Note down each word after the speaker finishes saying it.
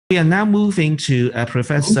We are now moving to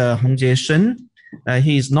Professor Hongzhe Sun.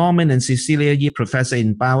 He is Norman and Cecilia Yi Professor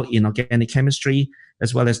in Bioinorganic Chemistry,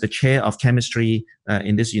 as well as the Chair of Chemistry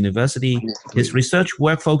in this university. His research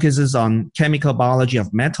work focuses on chemical biology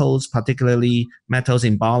of metals, particularly metals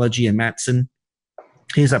in biology and medicine.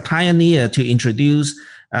 He is a pioneer to introduce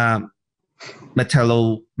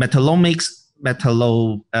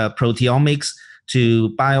metalloproteomics to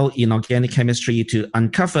bioinorganic chemistry to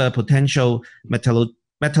uncover potential metallo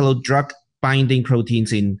drug binding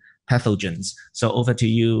proteins in pathogens. So over to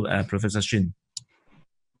you, Professor Sun.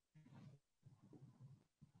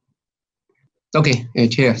 Okay,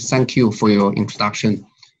 Chair, thank you for your introduction.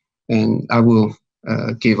 And I will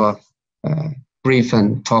give a brief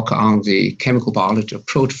talk on the chemical biology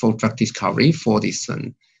approach for drug discovery for this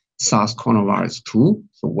SARS coronavirus 2.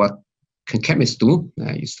 So what can chemists do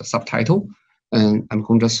is the subtitle. And I'm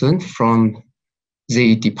Hongzhe Sun from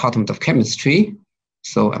the Department of Chemistry.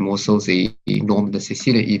 So I'm also the Norman and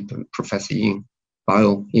Cecilia Yi Professor in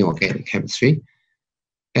Bioinorganic Chemistry.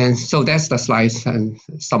 And so that's the slides and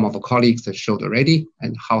some of the colleagues have showed already,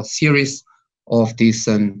 and how serious of this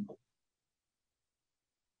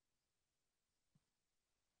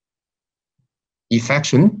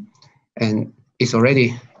infection, and it's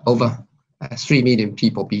already over 3 million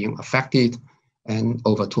people being affected, and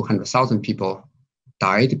over 200,000 people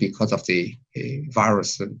died because of the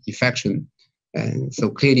virus infection. And so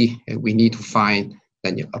clearly we need to find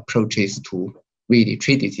approaches to really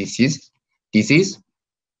treat this disease.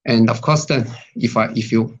 And of course, then if I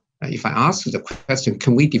ask the question,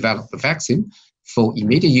 can we develop a vaccine for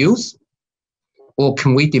immediate use, or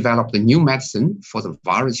can we develop the new medicine for the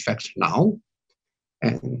virus infection now?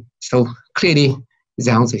 And so clearly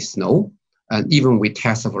the answer is no. And even we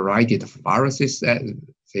test a variety of viruses,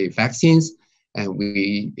 the vaccines, and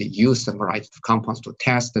we use a variety of compounds to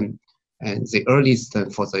test them. And the earliest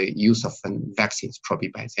for the use of vaccines probably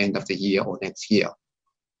by the end of the year or next year.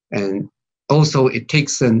 And also it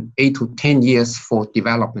takes 8 to 10 years for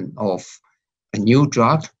development of a new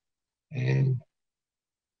drug. And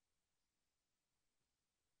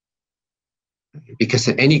because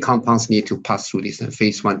any compounds need to pass through this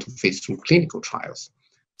phase 1 to phase 2 clinical trials.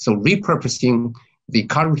 So repurposing the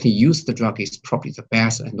currently used drug is probably the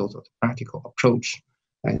best and also the practical approach.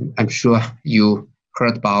 And I'm sure you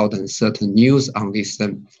heard about certain news on this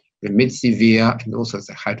remdesivir and also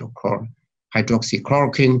the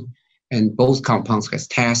hydroxychloroquine, and both compounds has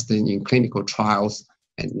tested in clinical trials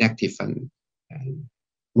and negative and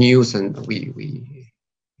news, and we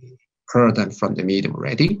heard them from the media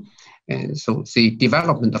already. And so the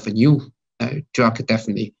development of a new drug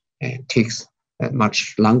definitely takes a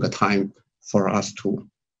much longer time for us to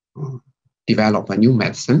develop a new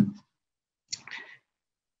medicine.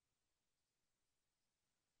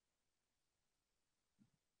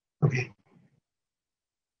 Okay.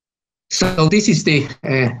 So this is the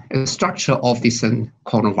structure of this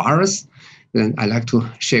coronavirus. And I like to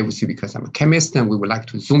share with you because I'm a chemist, and we would like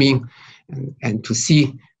to zoom in and to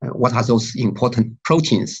see what are those important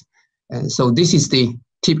proteins. And so this is the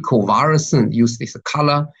typical virus, and use this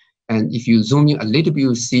color. And if you zoom in a little bit,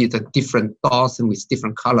 you see the different dots and with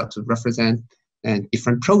different color to represent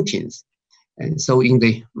different proteins. And so in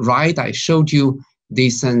the right, I showed you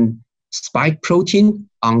this spike protein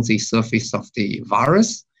on the surface of the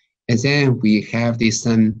virus. And then we have this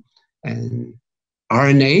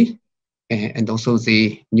RNA and also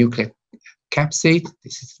the nucleic capsid.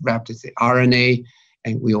 This is wrapped in the RNA.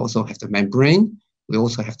 And we also have the membrane. We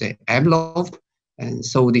also have the envelope. And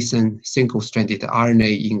so this single-stranded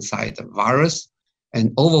RNA inside the virus.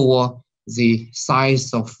 And overall, the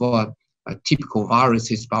size of a typical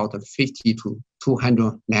virus is about 50 to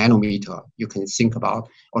 200 nanometer. You can think about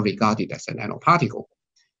or regard it as a nanoparticle.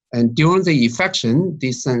 And during the infection,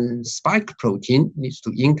 this spike protein needs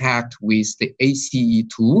to interact with the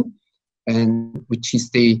ACE2, and which is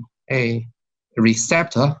the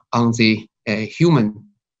receptor on the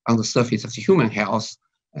on the surface of the human health.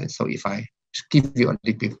 And so if I give you a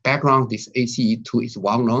little bit of background, this ACE2 is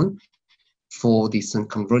well known for this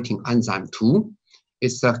converting enzyme 2.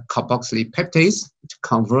 It's a carboxylate peptide to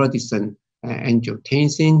convert this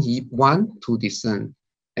angiotensin E1 to this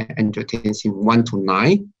angiotensin 1 to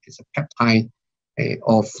 9. It's a peptide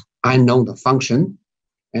of unknown function,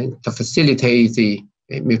 and to facilitate the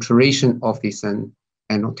maturation of this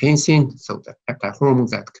angiotensin, so the peptide hormone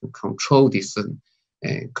that can control this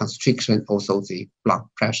constriction, also the blood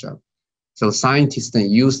pressure. So scientists then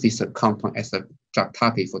use this compound as a drug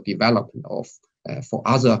target for development of for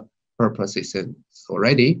other purposes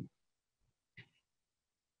already.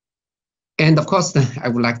 And of course, I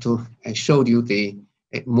would like to show you the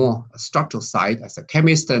a more structural side as a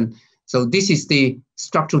chemist. And so this is the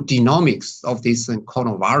structural genomics of this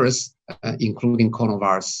coronavirus, including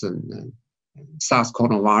coronavirus and SARS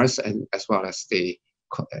coronavirus, and as well as the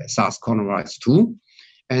SARS coronavirus 2.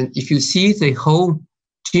 And if you see the whole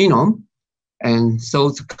genome, and so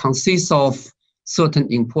it consists of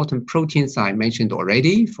certain important proteins I mentioned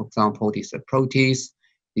already. For example, this protease,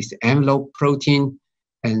 this envelope protein,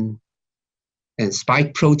 and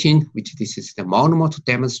spike protein, which this is the monomer to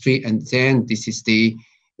demonstrate. And then this is the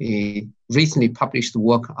recently published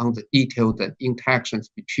work on the detailed interactions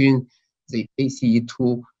between the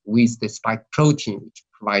ACE2 with the spike protein, which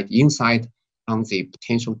provide insight on the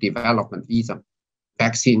potential development, either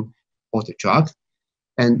vaccine or the drug.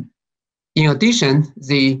 And in addition,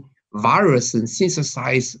 the virus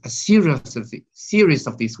synthesize a series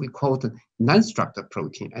of these we call the non-structured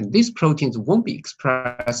protein. And these proteins won't be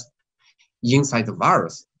expressed inside the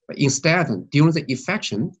virus, but instead during the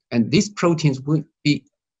infection, and these proteins will be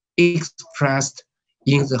expressed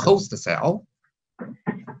in the host cell.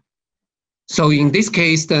 So in this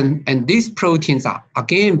case, then, and these proteins are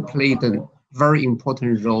again played a very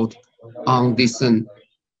important role on this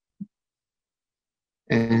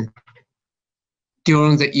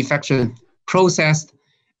during the infection process,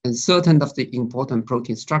 and certain of the important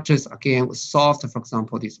protein structures again was solved. For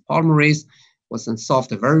example, this polymerase was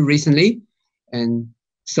solved very recently, and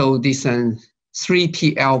so this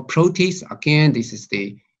 3PL protease, again, this is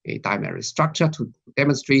the dimeric structure to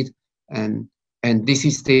demonstrate, and this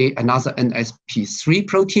is the another NSP3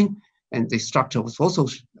 protein, and the structure was also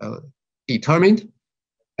determined.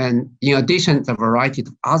 And in addition, the variety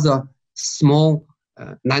of other small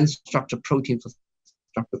non-structured proteins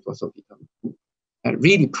structures also determined, and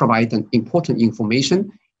really provide an important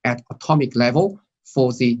information at atomic level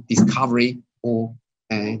for the discovery or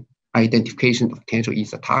identification of potential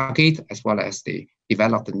ether target, as well as the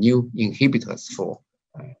develop the new inhibitors for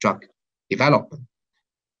drug development.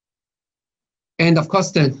 And of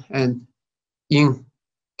course, then, and in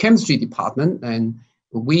chemistry department, and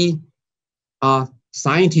we are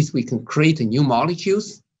scientists, we can create new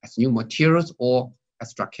molecules as new materials or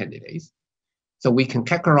as drug candidates. So we can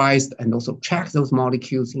categorize and also track those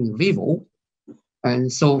molecules in vivo.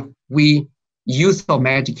 And so we use our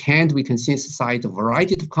magic hand, we can synthesize a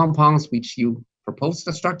variety of compounds which you propose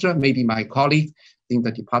the structure. Maybe my colleague in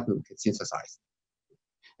the department can synthesize.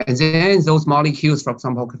 And then those molecules, for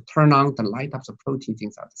example, can turn on the light up the proteins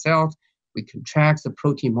inside the cells. We can track the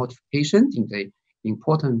protein modification in the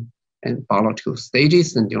important and biological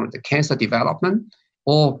stages and during the cancer development.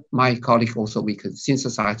 Or my colleague also, we can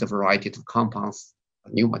synthesize a variety of compounds,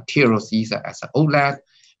 new materials, either as an OLED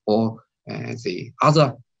or the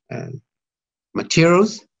other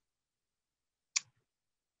materials.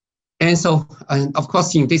 And so, and of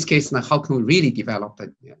course, in this case, now how can we really develop a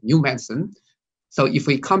new medicine? So if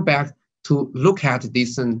we come back to look at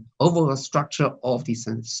this overall structure of this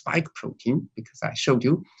spike protein, because I showed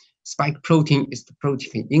you, spike protein is the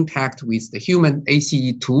protein intact with the human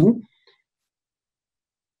ACE2.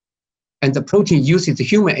 And the protein uses the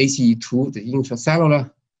human ACE2, the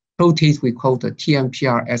intracellular protease we call the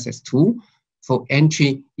TMPRSS2, for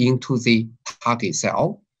entry into the target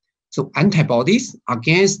cell. So antibodies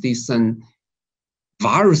against this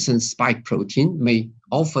virus and spike protein may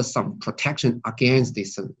offer some protection against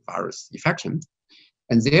this virus infection.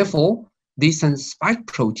 And therefore, this spike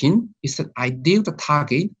protein is an ideal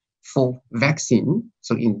target for vaccine.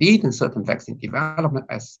 So indeed, in certain vaccine development,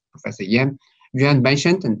 as Professor Ngan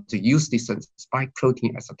mentioned, and to use this spike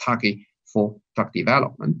protein as a target for drug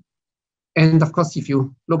development. And of course, if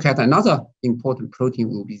you look at another important protein,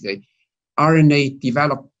 will be the RNA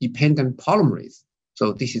dependent polymerase.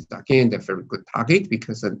 So this is again a very good target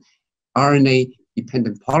because an RNA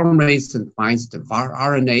dependent polymerase binds the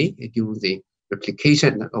RNA during the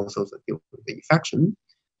replication and also during the infection.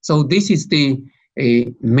 So this is the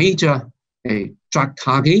major drug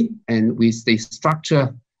target, and with the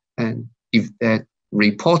structure and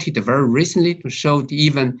reported very recently to show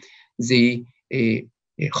even the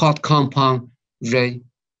hot compound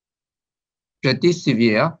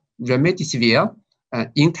remdesivir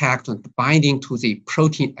intact and binding to the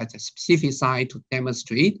protein at a specific site to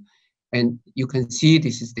demonstrate. And you can see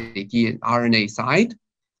this is the RNA side.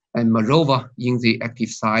 And moreover, in the active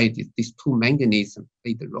site, these two mechanisms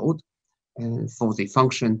play the role for the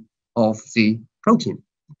function of the protein.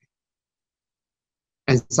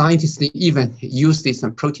 And scientists even use this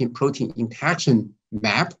protein-protein interaction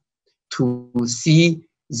map to see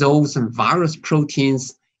those virus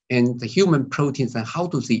proteins and the human proteins and how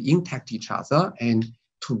do they interact each other, and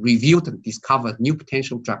to review and discover new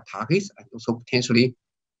potential drug targets and also potentially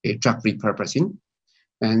drug repurposing.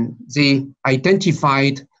 And they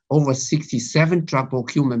identified over 67 druggable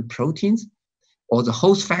human proteins, or the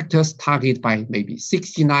host factors targeted by maybe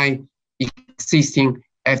 69 existing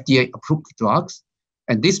FDA-approved drugs.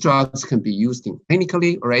 And these drugs can be used in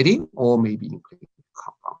clinically already, or maybe in clinical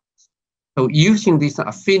compounds. So using this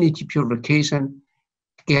affinity purification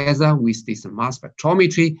together with this mass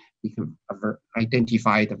spectrometry, we can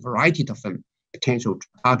identify the variety of potential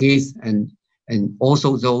targets and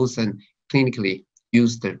also those clinically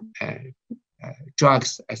used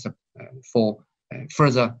drugs as for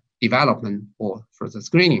further development or further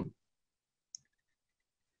screening.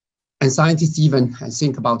 And scientists even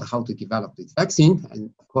think about how to develop this vaccine, and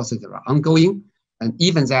of course they are ongoing. And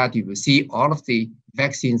even that, you will see all of the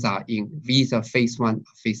vaccines are in either phase 1,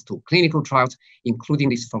 phase 2 clinical trials, including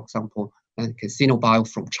this, for example, CasinoBio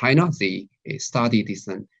from China. They studied this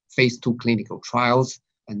phase 2 clinical trials,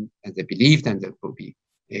 and they believe that it will be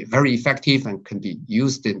very effective and can be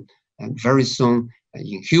used very soon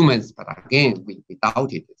in humans. But again, we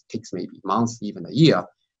doubt it. It takes maybe months, even a year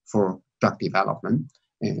for drug development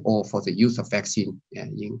or for the use of vaccine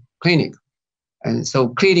in clinic. And so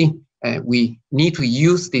clearly, we need to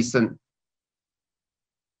use these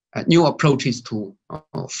new approaches to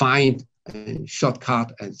find a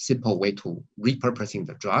shortcut and simple way to repurposing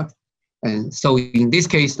the drug. And so in this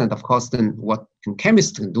case, then of course, then what can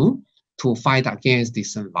chemists can do to fight against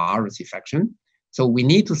this virus infection? So we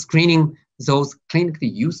need to screening those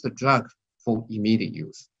clinically used drug for immediate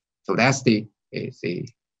use. So that's the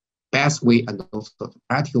best way and also the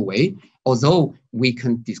practical way. Although we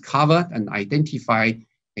can discover and identify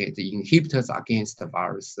the inhibitors against the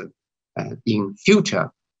virus in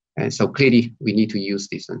future. And so clearly we need to use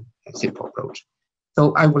this simple approach.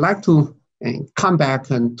 So I would like to come back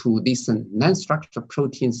to these non-structured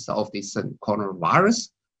proteins of this coronavirus.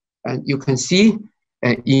 And you can see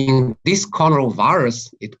in this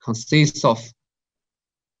coronavirus, it consists of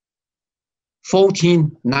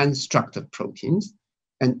 14 non-structured proteins.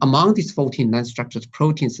 And among these 14 non-structured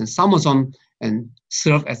proteins, and some of them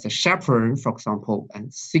serve as a chaperone, for example,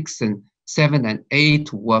 and 6 and 7 and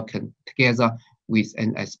 8 work together with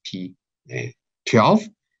NSP12.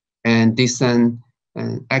 And this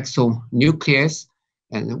exonuclease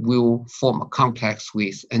will form a complex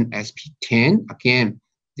with NSP10. Again,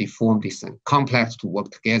 they form this complex to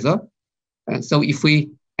work together. And so if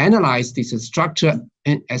we analyze this structure,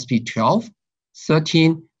 NSP12,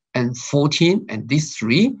 13, and 14, and these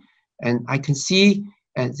 3, and I can see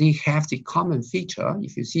they have the common feature.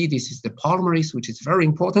 If you see, this is the polymerase, which is very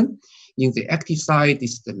important. In the active side,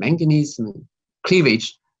 this is the manganese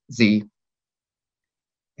cleavage, to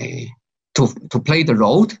play the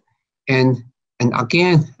role. And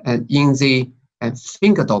again, in the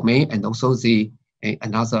finger domain and also the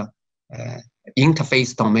another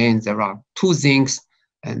interface domain, there are 2 zincs,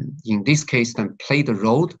 and in this case, then play the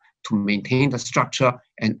role to maintain the structure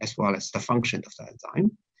and as well as the function of the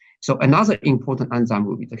enzyme. So another important enzyme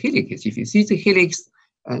will be the helicase. If you see the helix,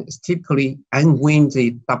 it's typically unwind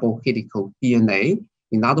the double helical DNA.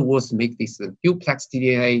 In other words, make this duplex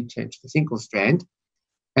DNA change to single strand.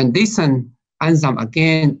 And this enzyme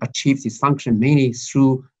again achieves its function mainly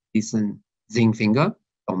through this zinc finger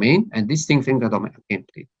domain. And this zinc finger domain again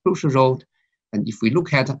plays a crucial role. And if we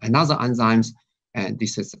look at another enzymes, and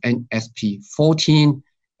this is NSP14,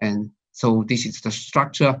 and so this is the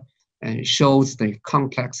structure and shows the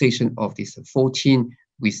complexation of this 14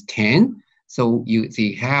 with 10. So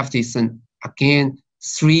they have this again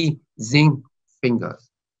 3 zinc fingers.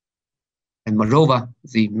 And moreover,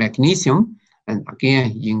 the magnesium, and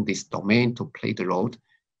again in this domain to play the role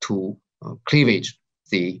to cleavage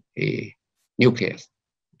the nucleus.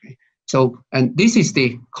 Okay. So, and this is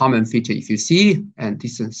the common feature. If you see, and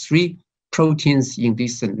these 3 proteins in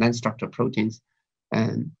these non-structured proteins,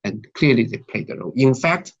 and clearly they play the role. In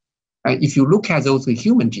fact, if you look at those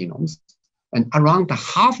human genomes, and around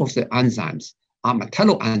half of the enzymes are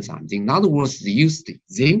metalloenzymes. In other words, they use the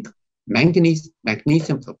zinc, manganese,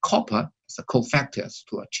 magnesium, so copper as the cofactors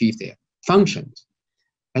to achieve their functions.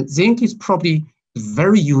 And zinc is probably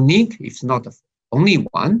very unique, if not the only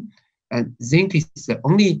one. And zinc is the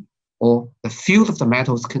only, or the field of the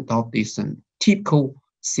metals can adopt this typical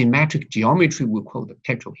symmetric geometry we call the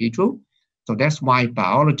tetrahedral. So that's why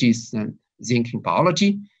biology is zinc in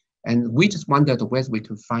biology. And we just wondered whether we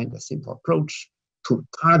can find a simple approach to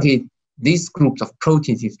target these groups of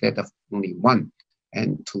proteins instead of only one,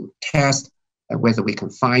 and to test whether we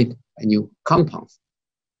can find a new compounds.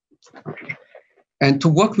 Okay. And to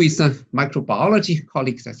work with microbiology,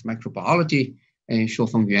 colleagues as microbiology, and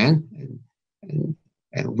Shuofeng Yuan,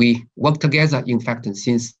 and we work together, in fact,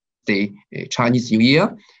 since the Chinese New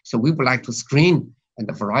Year. So we would like to screen and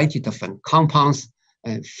a variety of different compounds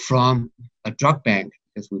from a drug bank,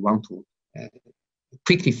 because we want to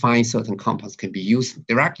quickly find certain compounds can be used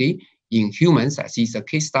directly in humans as is a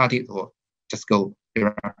case study, or just go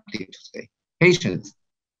directly to the patients.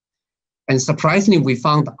 And surprisingly, we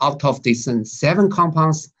found out of these 7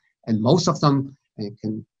 compounds, and most of them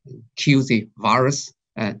can kill the virus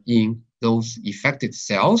in those affected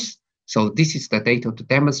cells. So this is the data to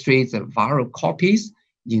demonstrate the viral copies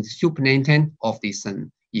in supernatant of these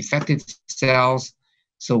affected cells.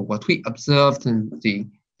 So what we observed in the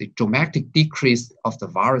dramatic decrease of the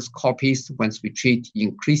virus copies once we treat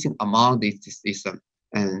increasing amount of this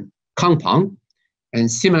compound. And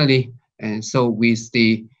similarly, and so with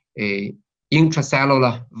the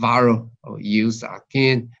intracellular viral use,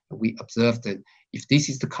 again, we observed that if this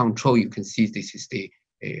is the control, you can see this is the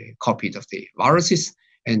copies of the viruses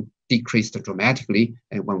and decreased dramatically,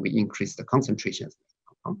 and when we increase the concentrations.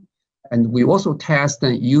 And we also test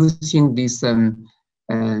using this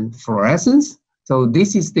fluorescence. So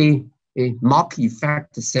this is the mock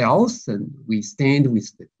effect cells, and we stained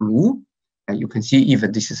with the blue, and you can see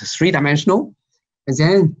even this is a 3-dimensional. And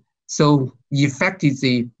then, so affected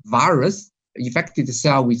the virus, affected the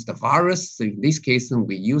cell with the virus. So in this case,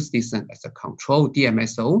 we use this as a control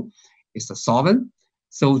DMSO. It's a solvent.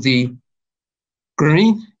 So the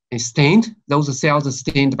green is stained. Those cells are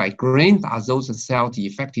stained by green are those cells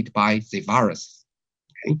affected by the virus.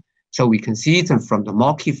 Okay? So we can see it from the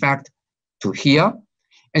mock effect to here.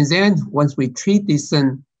 And then once we treat these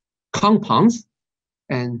compounds,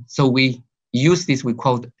 and so we use this, we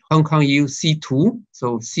call HKU C2.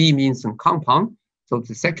 So C means compound. So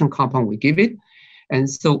the second compound we give it. And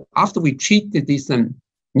so after we treat this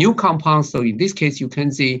new compound, so in this case, you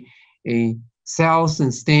can see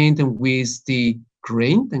cells stained with the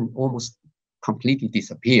green and almost completely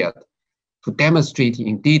disappeared, to demonstrate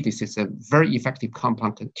indeed this is a very effective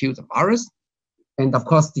compound to kill the virus. And of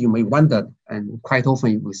course, you may wonder, and quite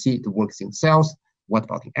often you will see it works in cells, what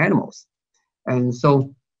about in animals? And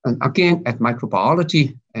so, and again, at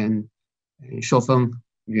microbiology, and Shofeng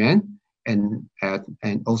Yuan, and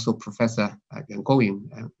also Professor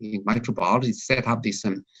Ngan in microbiology set up this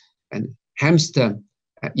hamster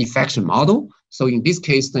infection model. So in this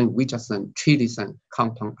case, then we just treat this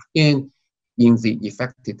compound again in the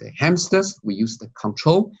affected hamsters. We use the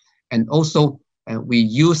control, and also we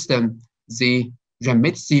use the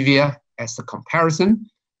remdesivir as a comparison,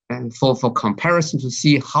 and for comparison to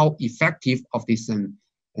see how effective of this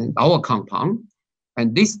our compound.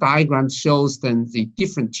 And this diagram shows then the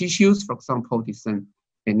different tissues, for example, this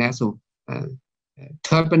nasal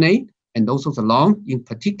turbinate, and also the lung. In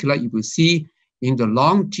particular, you will see in the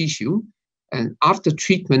lung tissue, and after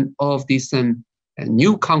treatment of these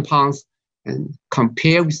new compounds, and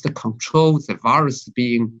compare with the control, the virus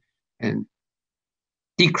being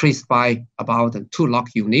decreased by about 2 log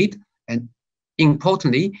unit, and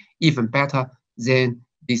importantly, even better than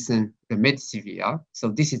this remdesivir. So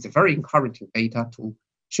this is a very encouraging data to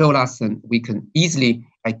show us, and we can easily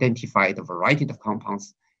identify the variety of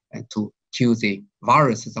compounds to kill the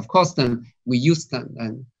viruses. Of course, then we use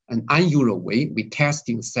an unusual way. We test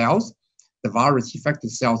in cells, the virus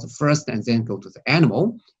affected cells first, and then go to the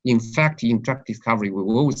animal. In fact, in drug discovery, we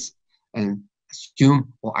will always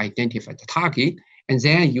assume or identify the target, and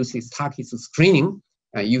then use this target screening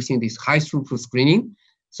using this high throughput screening.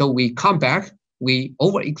 So we come back, we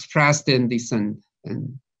overexpressed in this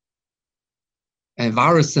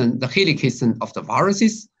virus and the helicase of the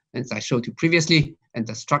viruses, as I showed you previously, and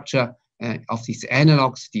the structure of these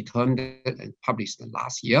analogs determined and published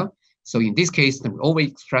last year. So in this case, we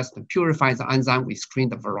overexpress and purify the enzyme. We screen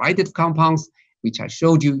the variety of compounds, which I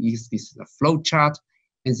showed you is this flow chart.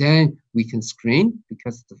 And then we can screen,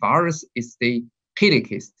 because the virus is the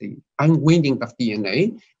helicase, the unwinding of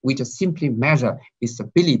DNA. We just simply measure its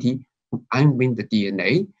ability to unwind the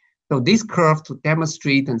DNA. So this curve to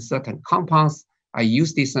demonstrate certain compounds, I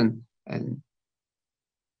use this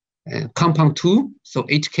compound 2, so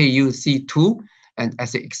HKU C2, and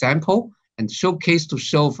as an example, and showcase to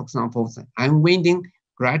show, for example, the unwinding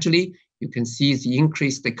gradually. You can see the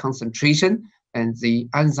increased concentration, and the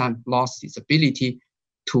enzyme lost its ability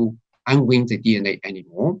to unwind the DNA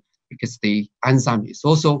anymore, because the enzyme is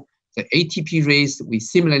also the ATP race. We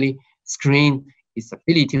similarly screen its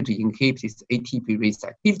ability to inhibit its ATP race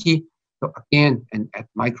activity. So again, and at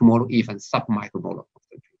micromolar, even submicromolar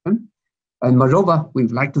concentration. And moreover,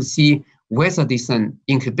 we'd like to see whether this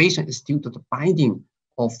inhibition is due to the binding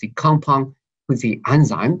of the compound with the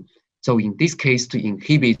enzyme. So in this case, to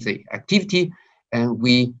inhibit the activity, and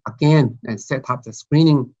we again set up the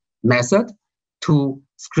screening method to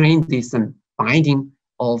screen this binding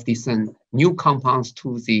of this new compounds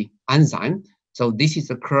to the enzyme. So this is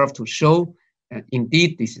a curve to show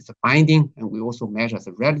indeed this is a binding, and we also measure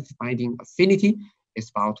the relative binding affinity. It's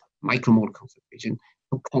about micromolar concentration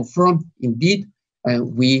to confirm indeed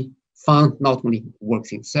we found not only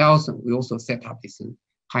works in cells, and we also set up this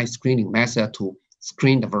high screening method to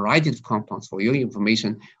screen the variety of compounds. For your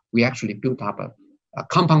information, we actually built up a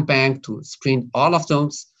compound bank to screen all of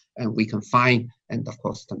those, and we can find, and of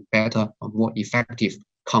course, the better or more effective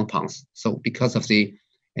compounds. So because of the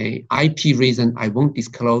IP reason, I won't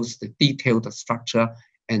disclose the detailed structure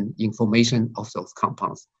and information of those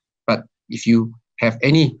compounds. But if you have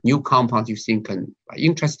any new compounds you think are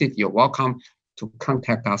interested, you're welcome to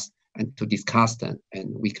contact us and to discuss them,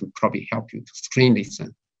 and we can probably help you to screen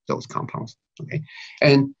those compounds. Okay,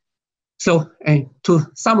 and so to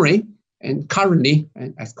summary, and currently,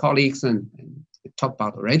 as colleagues and talked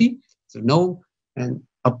about already, there's no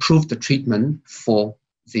approved treatment for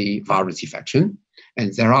the virus infection,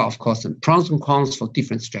 and there are of course some pros and cons for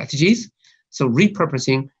different strategies. So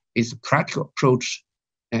repurposing is a practical approach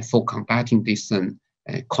for combating this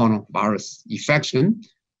coronavirus infection.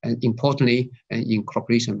 And importantly, in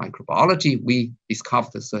corporation microbiology, we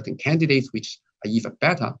discovered certain candidates which are even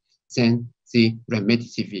better than the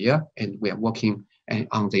remdesivir, and we are working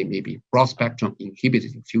on the maybe broad spectrum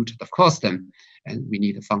inhibitors in future. Of course, then, and we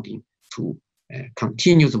need the funding to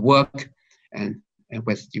continue the work, and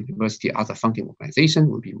with university, other funding organization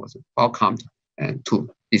will be most welcomed and to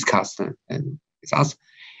discuss and with us.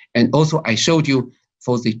 And also, I showed you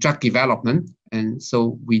for the drug development, and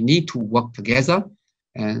so we need to work together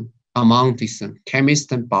and among these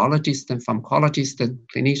chemists and biologists and pharmacologists and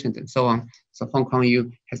clinicians and so on. So Hong Kong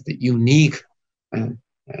U has the unique,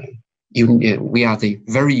 we are the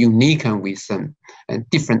very unique and with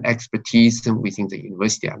different expertise within the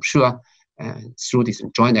university. I'm sure through this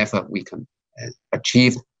joint effort we can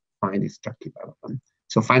achieve find this drug development.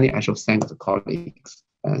 So finally, I shall thank the colleagues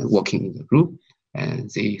working in the group and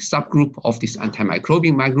the subgroup of this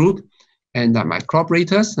antimicrobial my group, and my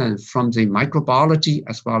collaborators and from the microbiology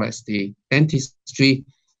as well as the dentistry,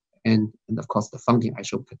 and of course the funding. I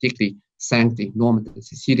shall particularly thank the Norman and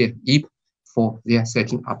Cecilia Ip for their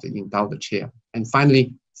setting up the endowed chair. And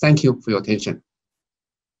finally, thank you for your attention.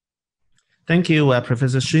 Thank you,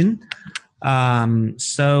 Professor Xun.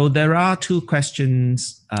 So there are two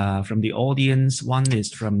questions from the audience. One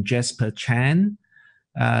is from Jasper Chan.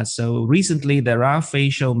 So recently there are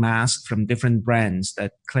facial masks from different brands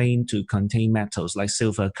that claim to contain metals like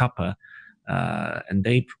silver, copper, and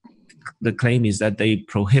the claim is that they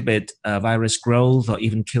prohibit virus growth or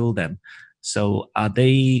even kill them. So are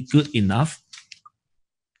they good enough?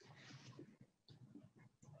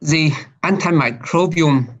 The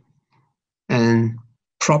antimicrobial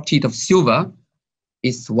property of silver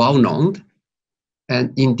is well known.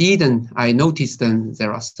 And indeed, I noticed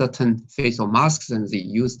there are certain facial masks and they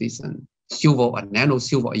use this silver or nano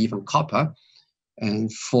silver or even copper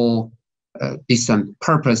and for these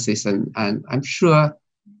purposes. And I'm sure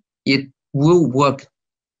it will work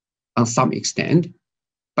on some extent,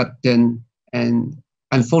 but then, and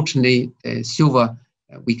unfortunately, silver,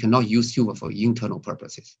 we cannot use silver for internal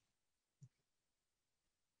purposes.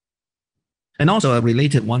 And also a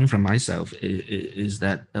related one from myself is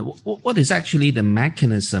that what is actually the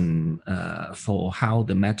mechanism for how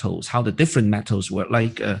the different metals work?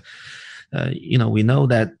 Like, you know, we know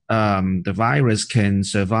that the virus can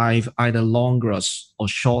survive either longer or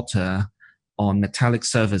shorter on metallic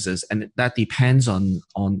surfaces, and that depends on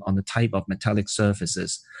the type of metallic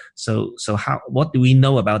surfaces. So what do we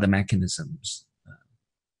know about the mechanisms?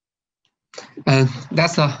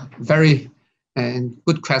 That's a very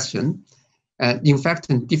good question. In fact,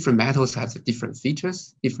 different metals have different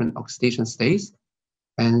features, different oxidation states,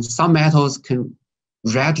 and some metals can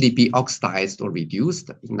readily be oxidized or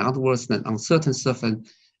reduced. In other words, on certain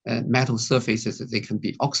metal surfaces, they can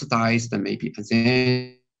be oxidized and maybe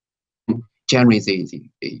then generate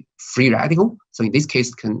the free radical. So in this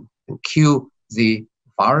case, can kill the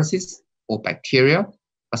viruses or bacteria,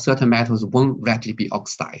 but certain metals won't readily be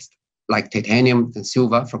oxidized, like titanium and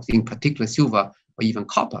silver, in particular silver, or even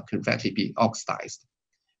copper can readily be oxidized,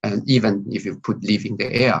 and even if you leave in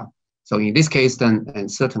the air. So in this case, then,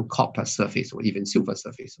 and certain copper surface or even silver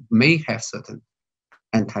surface may have certain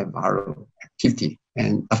antiviral activity,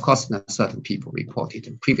 and of course, certain people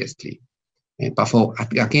reported previously. But for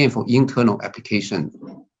internal application,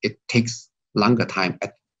 it takes longer time.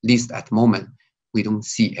 At least at the moment, we don't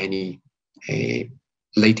see any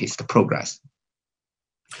latest progress.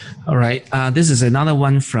 All right. This is another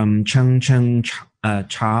one from Cheng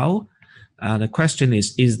Chao. The question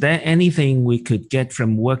is there anything we could get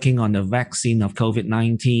from working on the vaccine of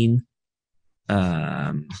COVID-19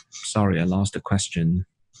 sorry, I lost the question.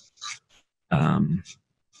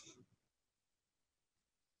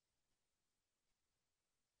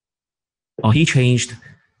 He changed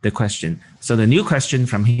the question. So the new question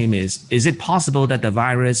from him is it possible that the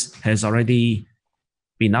virus has already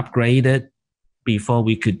been upgraded before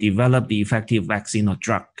we could develop the effective vaccine or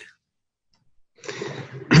drug?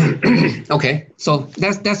 Okay, so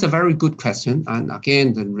that's a very good question, and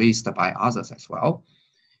again, then raised by others as well.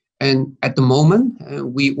 And at the moment,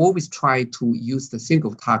 we always try to use the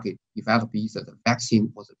single target, develop either the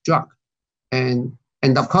vaccine or the drug. And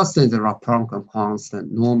of course, then there are pros and cons. That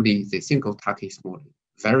normally the single target is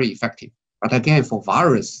very effective. But again, for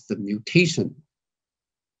virus, the mutation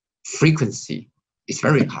frequency is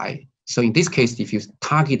very high. So in this case, if you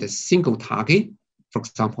target a single target, for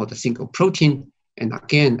example, the single protein, and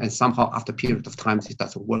again, and somehow after a period of time, it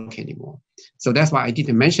doesn't work anymore. So that's why I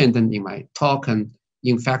didn't mention them in my talk. And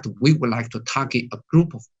in fact, we would like to target a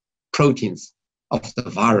group of proteins of the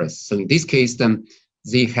virus. So in this case, then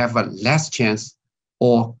they have a less chance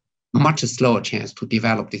or much slower chance to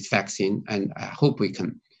develop this vaccine. And I hope we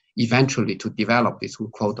can eventually to develop this we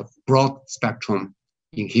call the broad spectrum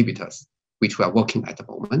inhibitors, which we are working at the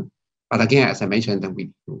moment. But again, as I mentioned, then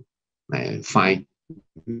we find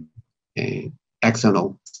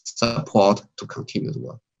external support to continue the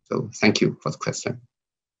work. So thank you for the question.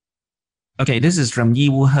 Okay, this is from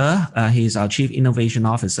Yiwu He. He's our Chief Innovation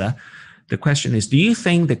Officer. The question is, do you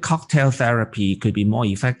think the cocktail therapy could be more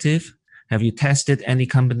effective? Have you tested any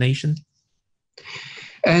combination?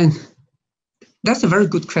 And that's a very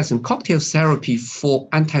good question. Cocktail therapy for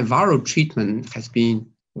antiviral treatment has been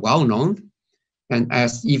well known. And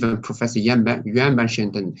as even Professor Yuan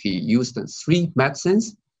mentioned, and he used 3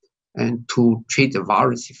 medicines and to treat the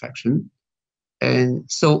virus infection. And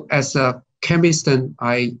so as a chemist,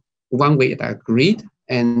 one way I agreed.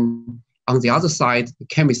 And on the other side, the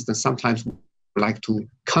chemists sometimes like to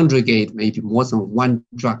conjugate maybe more than one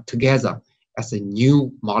drug together as a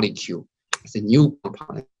new molecule, as a new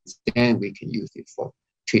compound. Then we can use it for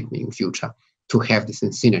treatment in future to have this in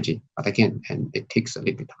synergy. But again, and it takes a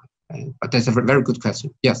little bit time. But that's a very good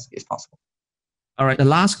question. Yes, it's possible. All right, the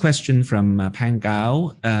last question from Pan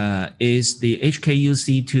Gao. Is the HKU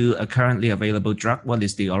C2 a currently available drug? What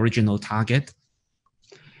is the original target?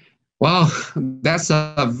 Well, that's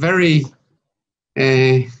a very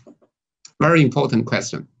important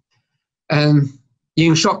question. And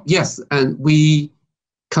in short, yes, and we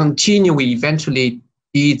eventually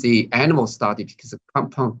did the animal study because the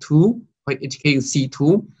compound 2,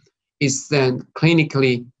 HKU-C2, is then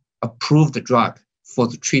clinically approved drug for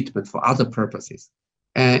the treatment for other purposes.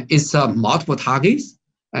 It's multiple targets.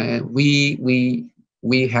 We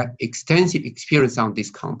have extensive experience on this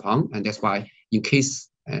compound, and that's why in case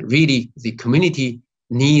really the community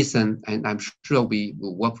needs, and I'm sure we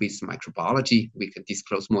will work with microbiology, we can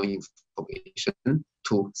disclose more information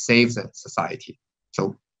to save the society.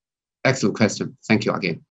 So excellent question. Thank you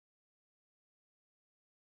again.